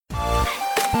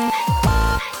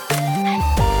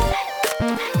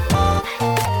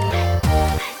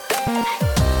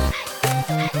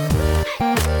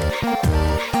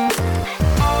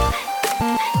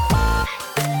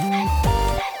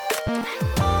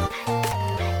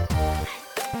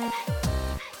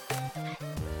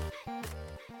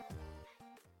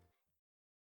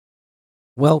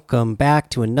Welcome back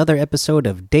to another episode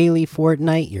of Daily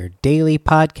Fortnite, your daily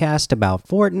podcast about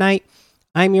Fortnite.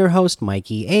 I'm your host,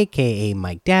 Mikey, aka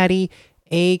Mike Daddy,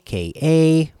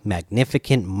 aka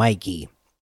Magnificent Mikey.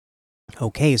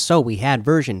 Okay, so we had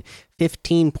version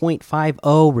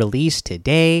 15.50 released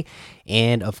today,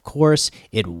 and of course,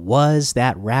 it was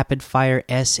that rapid fire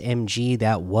SMG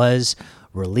that was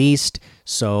released.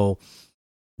 So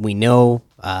we know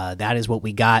that is what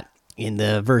we got in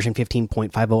the version 15.50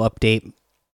 update.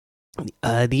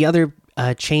 The other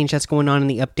change that's going on in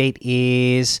the update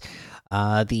is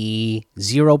the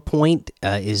 0 point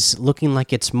is looking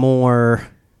like it's more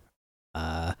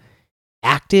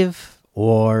active,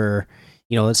 or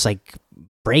it's like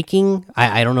breaking.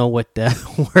 I don't know what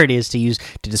the word is to use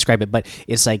to describe it, but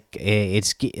it's like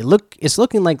it's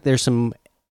looking like there's some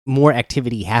more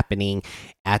activity happening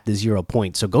at the 0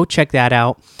 point. So go check that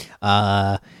out.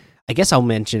 I guess I'll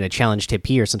mention a challenge tip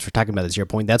here since we're talking about the 0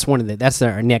 point. That's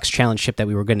our next challenge tip that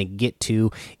we were going to get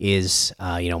to is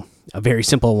a very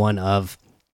simple one of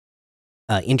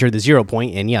enter the 0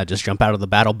 point, and just jump out of the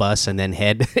battle bus and then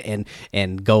head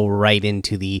and go right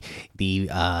into the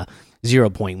 0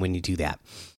 point when you do that.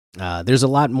 There's a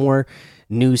lot more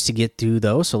news to get through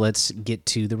though, so let's get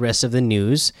to the rest of the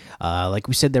news. Like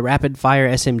we said, the rapid fire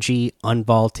SMG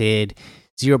unvaulted,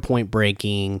 0 point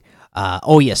breaking.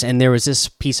 Oh yes, and there was this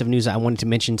piece of news I wanted to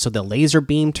mention. So the laser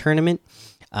beam tournament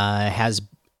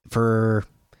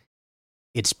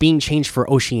it's being changed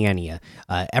for Oceania.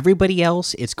 Everybody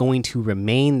else, it's going to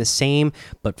remain the same,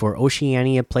 but for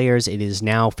Oceania players, it is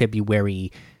now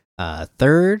February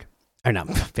 3rd. Or not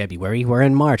February, we're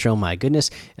in March. Oh my goodness,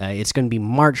 it's going to be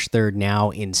March 3rd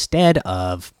now instead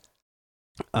of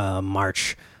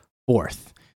March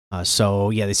 4th.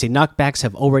 So yeah, they say knockbacks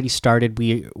have already started.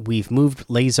 We've moved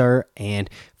Laser and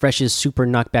Fresh's Super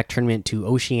Knockback Tournament to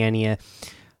Oceania,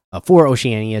 for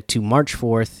Oceania to March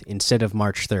 4th instead of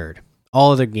March 3rd.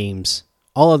 All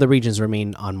other regions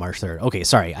remain on March 3rd. Okay,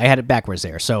 sorry, I had it backwards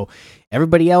there. So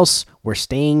everybody else, we're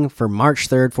staying for March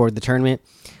 3rd for the tournament.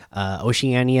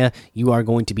 Oceania, you are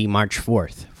going to be March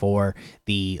 4th for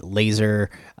the Laser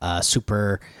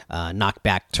Super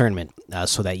Knockback Tournament,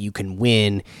 so that you can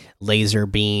win laser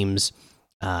beams,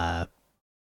 Icon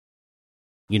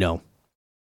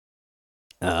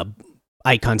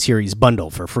Series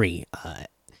bundle for free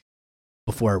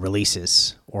before it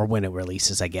releases, or when it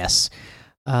releases, I guess.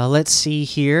 Let's see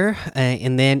here,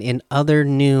 and then in other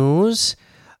news,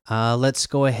 let's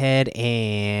go ahead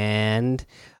and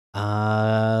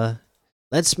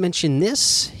let's mention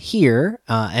this here,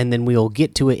 and then we'll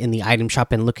get to it in the item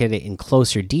shop and look at it in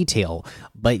closer detail.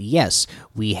 But yes,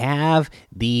 we have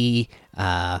the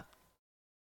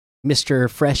Mr.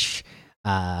 Fresh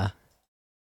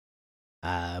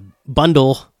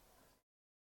bundle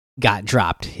got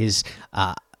dropped. His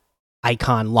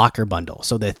Icon Locker Bundle.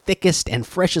 So the thickest and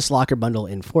freshest locker bundle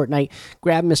in Fortnite.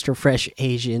 Grab Mr. Fresh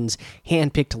Asian's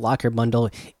handpicked locker bundle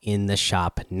in the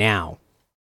shop now.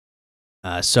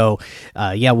 We'll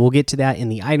get to that in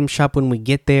the item shop when we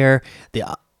get there.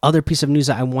 The other piece of news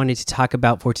that I wanted to talk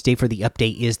about for today for the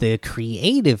update is the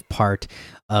creative part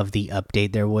of the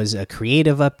update. There was a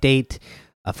creative update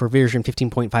for version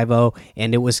 15.50,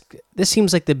 and this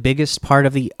seems like the biggest part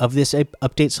of this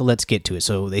update, so let's get to it.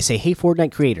 So they say, hey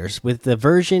Fortnite creators, with the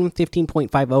version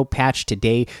 15.50 patch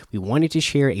today, we wanted to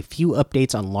share a few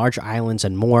updates on large islands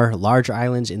and more. Large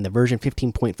islands in the version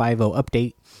 15.50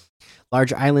 update.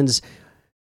 Large islands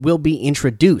will be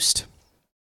introduced.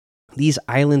 These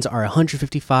islands are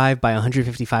 155 by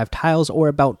 155 tiles, or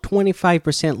about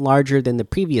 25% larger than the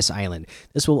previous island.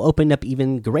 This will open up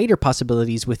even greater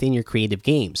possibilities within your creative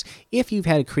games. If you've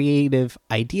had a creative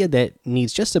idea that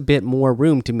needs just a bit more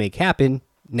room to make happen,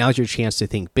 now's your chance to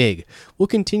think big. We'll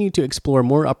continue to explore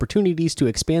more opportunities to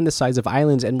expand the size of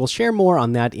islands, and we'll share more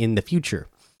on that in the future.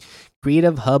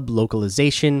 Creative Hub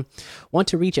localization. Want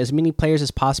to reach as many players as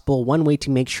possible? One way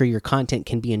to make sure your content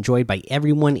can be enjoyed by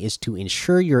everyone is to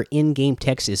ensure your in-game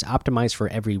text is optimized for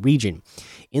every region.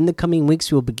 In the coming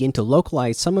weeks, we will begin to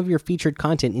localize some of your featured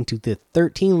content into the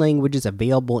 13 languages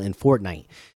available in Fortnite.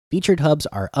 Featured hubs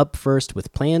are up first,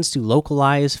 with plans to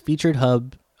localize featured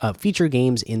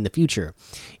games in the future.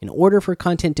 In order for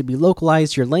content to be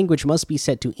localized, your language must be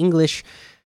set to English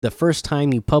the first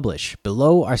time you publish.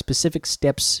 Below are specific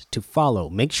steps to follow.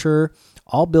 Make sure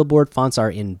all billboard fonts are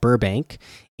in Burbank.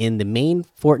 In the main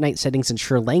Fortnite settings,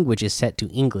 ensure language is set to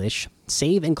English.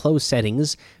 Save and close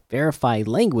settings. Verify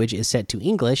language is set to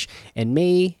English, and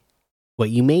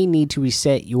you may need to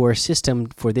reset your system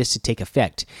for this to take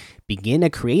effect. Begin a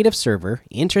creative server,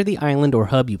 enter the island or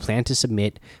hub you plan to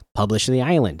submit, publish the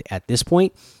island. At this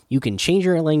point, you can change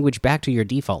your language back to your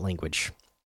default language.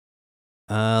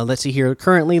 Let's see here.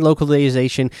 Currently,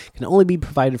 localization can only be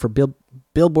provided for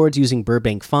billboards using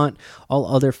Burbank font. All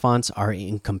other fonts are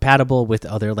incompatible with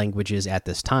other languages at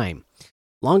this time.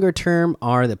 Longer term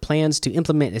are the plans to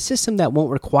implement a system that won't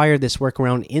require this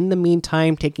workaround. In the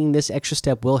meantime, taking this extra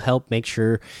step will help make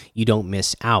sure you don't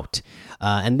miss out.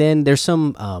 And then there's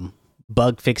some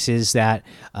bug fixes that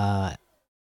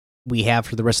we have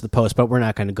for the rest of the post, but we're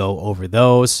not going to go over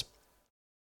those.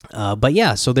 But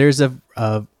yeah, so there's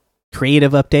a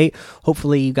creative update.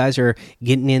 Hopefully you guys are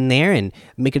getting in there and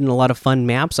making a lot of fun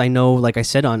maps. I know, like I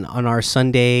said, on our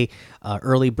Sunday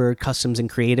early bird customs and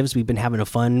creatives, we've been having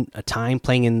a time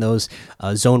playing in those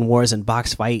zone wars and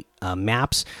box fight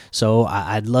maps. So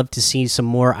I'd love to see some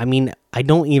more. I mean, I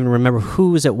don't even remember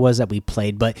whose it was that we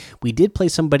played, but we did play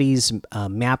somebody's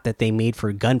map that they made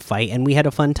for gunfight, and we had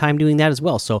a fun time doing that as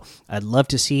well. So I'd love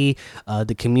to see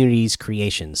the community's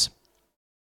creations,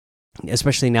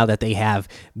 especially now that they have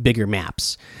bigger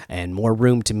maps and more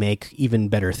room to make even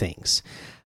better things.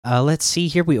 Let's see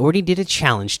here. We already did a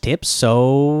challenge tip.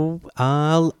 So,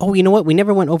 oh, you know what? We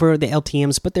never went over the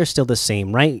LTMs, but they're still the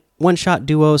same, right? One-shot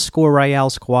duos, score royale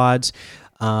squads.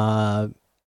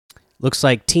 Looks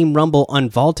like Team Rumble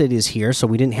Unvaulted is here, so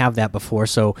we didn't have that before.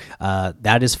 So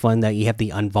that is fun that you have the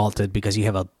Unvaulted, because you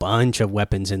have a bunch of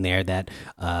weapons in there that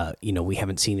we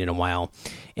haven't seen in a while.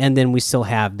 And then we still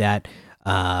have that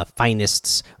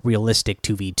Finest's realistic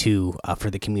 2v2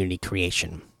 for the community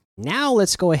creation. Now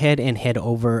let's go ahead and head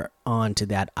over onto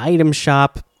that item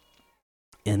shop,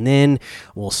 and then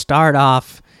we'll start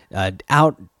off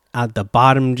out at the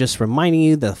bottom, just reminding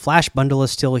you the flash bundle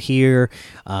is still here,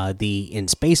 the in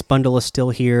space bundle is still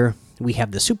here. We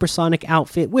have the supersonic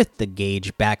outfit with the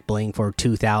gauge back bling for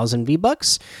 2,000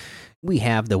 V-bucks. We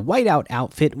have the whiteout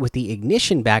outfit with the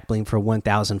ignition back bling for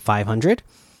 1,500.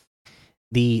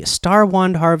 The Star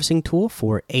Wand Harvesting Tool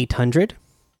for 800.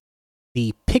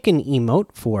 The Pickin'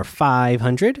 Emote for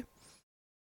 500.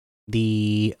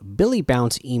 The Billy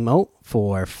Bounce Emote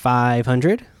for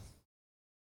 500.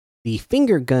 The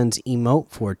Finger Guns Emote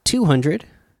for 200.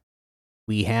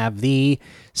 We have the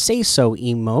Say So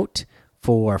Emote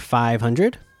for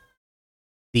 500.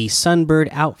 The Sunbird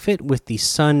Outfit with the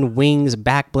Sun Wings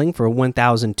Back Bling for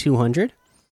 1,200.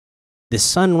 The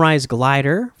Sunrise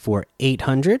Glider for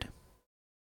 800.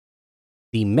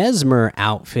 The Mesmer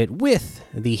Outfit with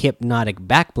the Hypnotic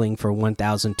Backbling for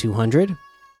 1,200.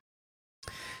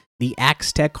 The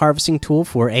Axe Tech Harvesting Tool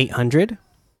for 800.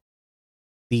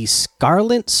 The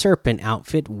Scarlet Serpent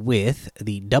Outfit with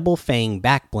the Double Fang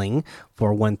Backbling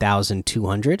for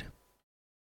 1,200.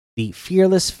 The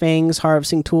Fearless Fangs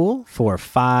Harvesting Tool for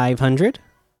 500.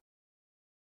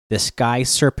 The Sky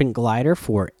Serpent Glider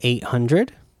for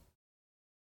 800.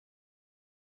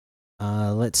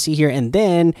 Let's see here, and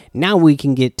then now we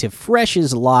can get to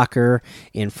Fresh's Locker.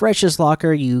 In Fresh's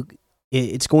Locker,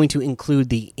 it's going to include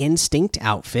the Instinct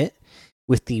outfit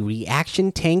with the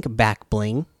Reaction Tank back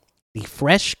bling, the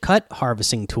Fresh Cut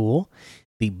Harvesting Tool,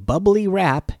 the Bubbly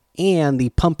Wrap, and the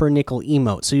Pumpernickel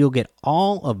emote. So you'll get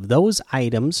all of those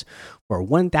items for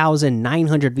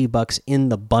 1,900 V-bucks in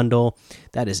the bundle.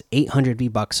 That is 800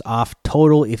 V-bucks off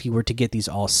total if you were to get these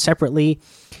all separately.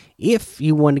 If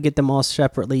you want to get them all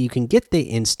separately, you can get the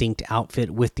Instinct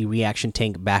outfit with the Reaction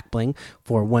Tank backbling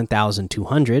for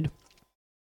 1,200,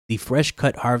 the Fresh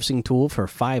Cut Harvesting Tool for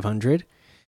 500,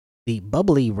 the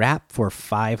Bubbly Wrap for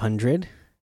 500,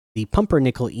 the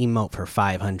Pumpernickel emote for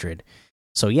 500.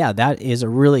 So yeah, that is a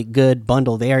really good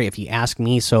bundle there, if you ask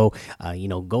me. So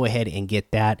go ahead and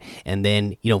get that, and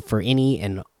then for any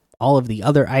and all of the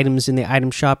other items in the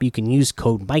item shop, you can use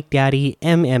code MikeDaddy,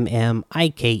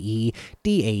 MMMIKEDADDY,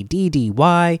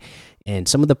 and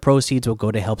some of the proceeds will go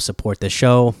to help support the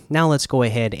show. Now let's go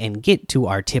ahead and get to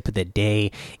our tip of the day.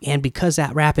 And because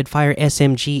that rapid fire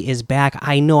SMG is back,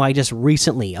 I know I just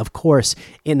recently, of course,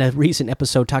 in a recent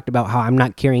episode talked about how I'm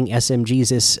not carrying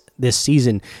SMGs this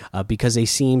season because they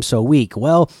seem so weak.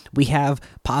 Well, we have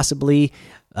possibly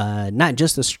not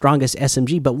just the strongest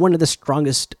SMG, but one of the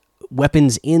strongest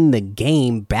weapons in the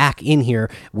game back in here,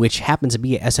 which happens to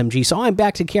be a SMG. So I'm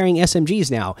back to carrying SMGs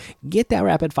now. Get that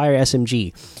rapid fire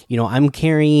SMG. I'm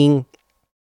carrying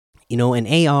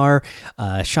an AR,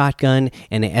 shotgun,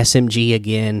 and an SMG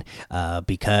again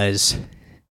because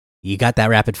you got that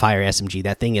rapid fire SMG.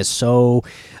 That thing is so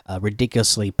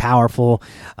ridiculously powerful.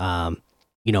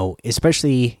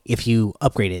 Especially if you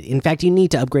upgrade it. In fact, you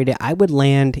need to upgrade it. I would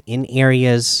land in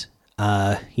areas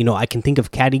I can think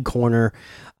of Caddy Corner,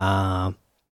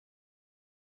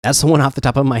 That's the one off the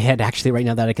top of my head, actually, right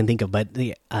now that I can think of. But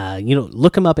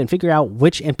look them up and figure out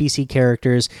which NPC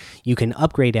characters you can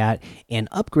upgrade at, and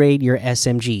upgrade your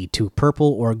SMG to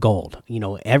purple or gold.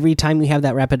 Every time you have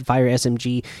that rapid fire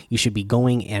SMG, you should be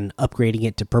going and upgrading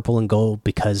it to purple and gold,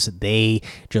 because they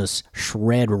just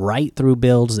shred right through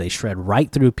builds. They shred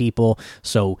right through people.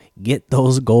 So get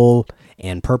those gold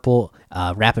and purple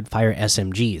rapid fire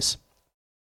SMGs.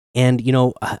 And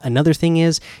another thing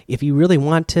is, if you really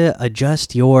want to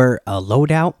adjust your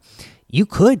loadout, you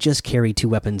could just carry 2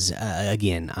 weapons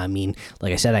again. I mean,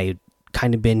 like I said, I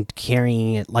kind of been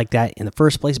carrying it like that in the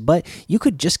first place, but you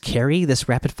could just carry this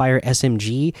rapid fire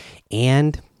SMG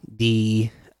and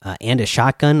a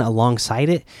shotgun alongside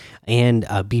it, and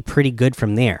be pretty good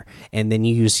from there. And then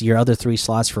you use your other 3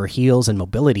 slots for heals and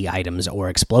mobility items or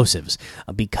explosives,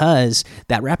 because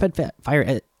that rapid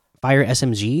fire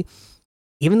SMG,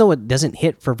 even though it doesn't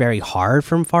hit for very hard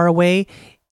from far away,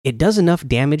 it does enough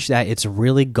damage that it's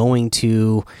really going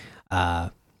to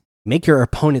make your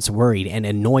opponents worried and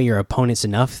annoy your opponents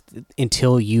enough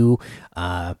until you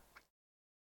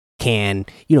can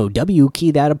W key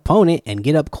that opponent and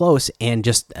get up close, and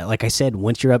just like I said,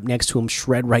 once you're up next to him,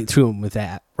 shred right through him with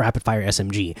that rapid fire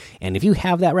SMG. And if you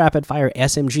have that rapid fire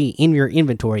SMG in your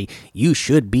inventory, you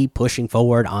should be pushing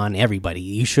forward on everybody.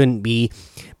 You shouldn't be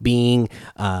being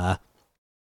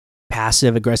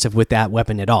passive aggressive with that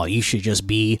weapon at all. You should just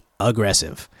be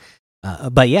aggressive.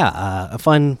 But yeah, a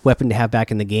fun weapon to have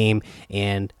back in the game,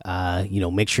 and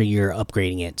make sure you're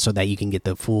upgrading it so that you can get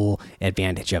the full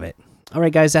advantage of it. All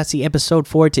right, guys, that's the episode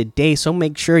for today. So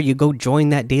make sure you go join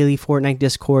that daily Fortnite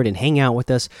Discord and hang out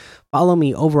with us. Follow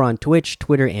me over on Twitch,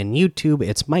 Twitter, and YouTube.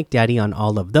 It's Mike Daddy on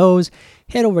all of those.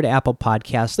 Head over to Apple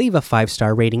Podcasts, leave a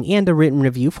 5-star rating and a written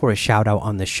review for a shout out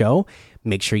on the show.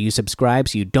 Make sure you subscribe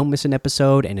so you don't miss an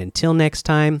episode. And until next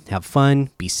time, have fun,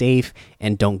 be safe,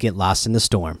 and don't get lost in the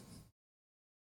storm.